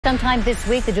Sometime this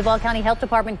week, the Duval County Health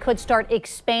Department could start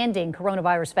expanding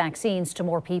coronavirus vaccines to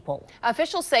more people.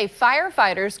 Officials say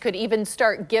firefighters could even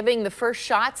start giving the first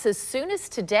shots as soon as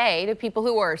today to people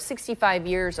who are 65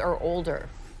 years or older.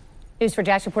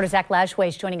 News4JAX reporter Zach Lashway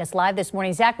is joining us live this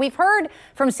morning. Zach, we've heard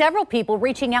from several people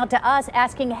reaching out to us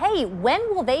asking, hey, when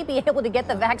will they be able to get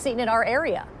the vaccine in our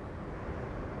area?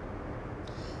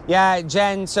 Yeah,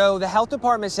 Jen, so the health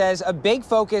department says a big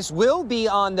focus will be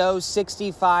on those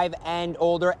 65 and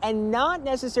older and not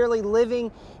necessarily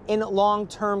living in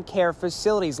long-term care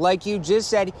facilities. Like you just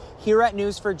said, here at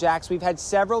News4JAX, we've had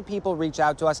several people reach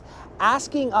out to us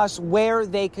asking us where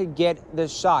they could get the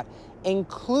shot,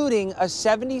 including a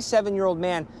 77-year-old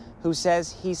man who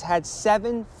says he's had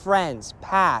 7 friends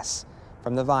pass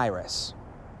from the virus.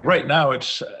 Right now,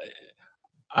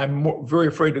 I'm very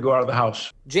afraid to go out of the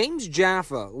house. James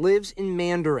Jaffa lives in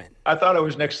Mandarin. I thought I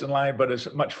was next in line, but it's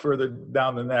much further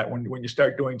down than that. When you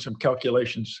start doing some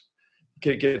calculations,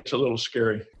 it gets a little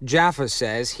scary. Jaffa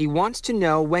says he wants to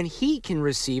know when he can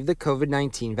receive the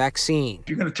COVID-19 vaccine. If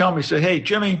you're going to tell me, say, hey,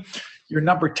 Jimmy, you're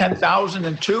number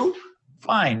 10,002,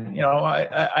 fine. You know,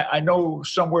 I know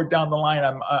somewhere down the line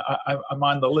I'm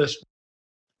on the list.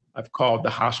 I've called the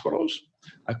hospitals.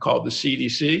 I called the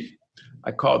CDC.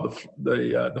 I called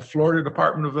the Florida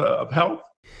Department of Health.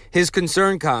 His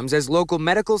concern comes as local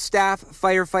medical staff,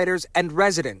 firefighters, and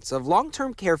residents of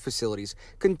long-term care facilities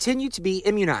continue to be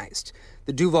immunized.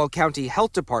 The Duval County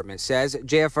Health Department says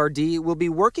JFRD will be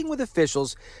working with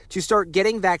officials to start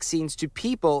getting vaccines to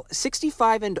people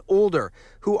 65 and older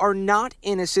who are not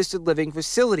in assisted living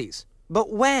facilities. But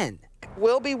when?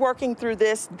 We'll be working through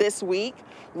this week.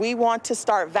 We want to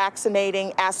start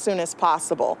vaccinating as soon as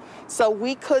possible. So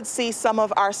we could see some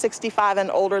of our 65 and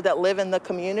older that live in the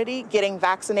community getting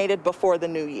vaccinated before the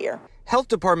new year. Health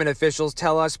department officials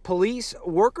tell us police,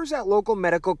 workers at local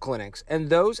medical clinics, and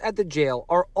those at the jail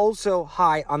are also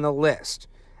high on the list.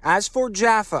 As for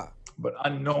Jaffa. But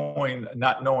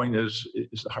not knowing is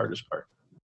the hardest part.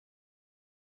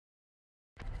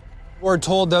 We're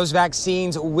told those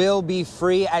vaccines will be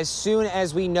free as soon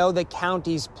as we know the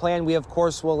county's plan. We, of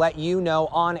course, will let you know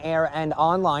on air and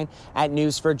online at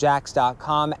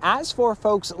news4jax.com. As for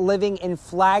folks living in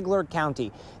Flagler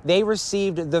County, they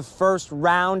received the first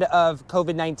round of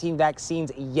COVID-19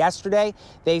 vaccines yesterday.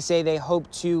 They say they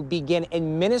hope to begin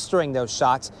administering those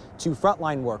shots to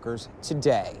frontline workers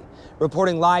today.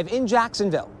 Reporting live in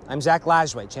Jacksonville, I'm Zach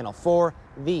Lashway, Channel 4,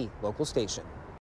 the local station.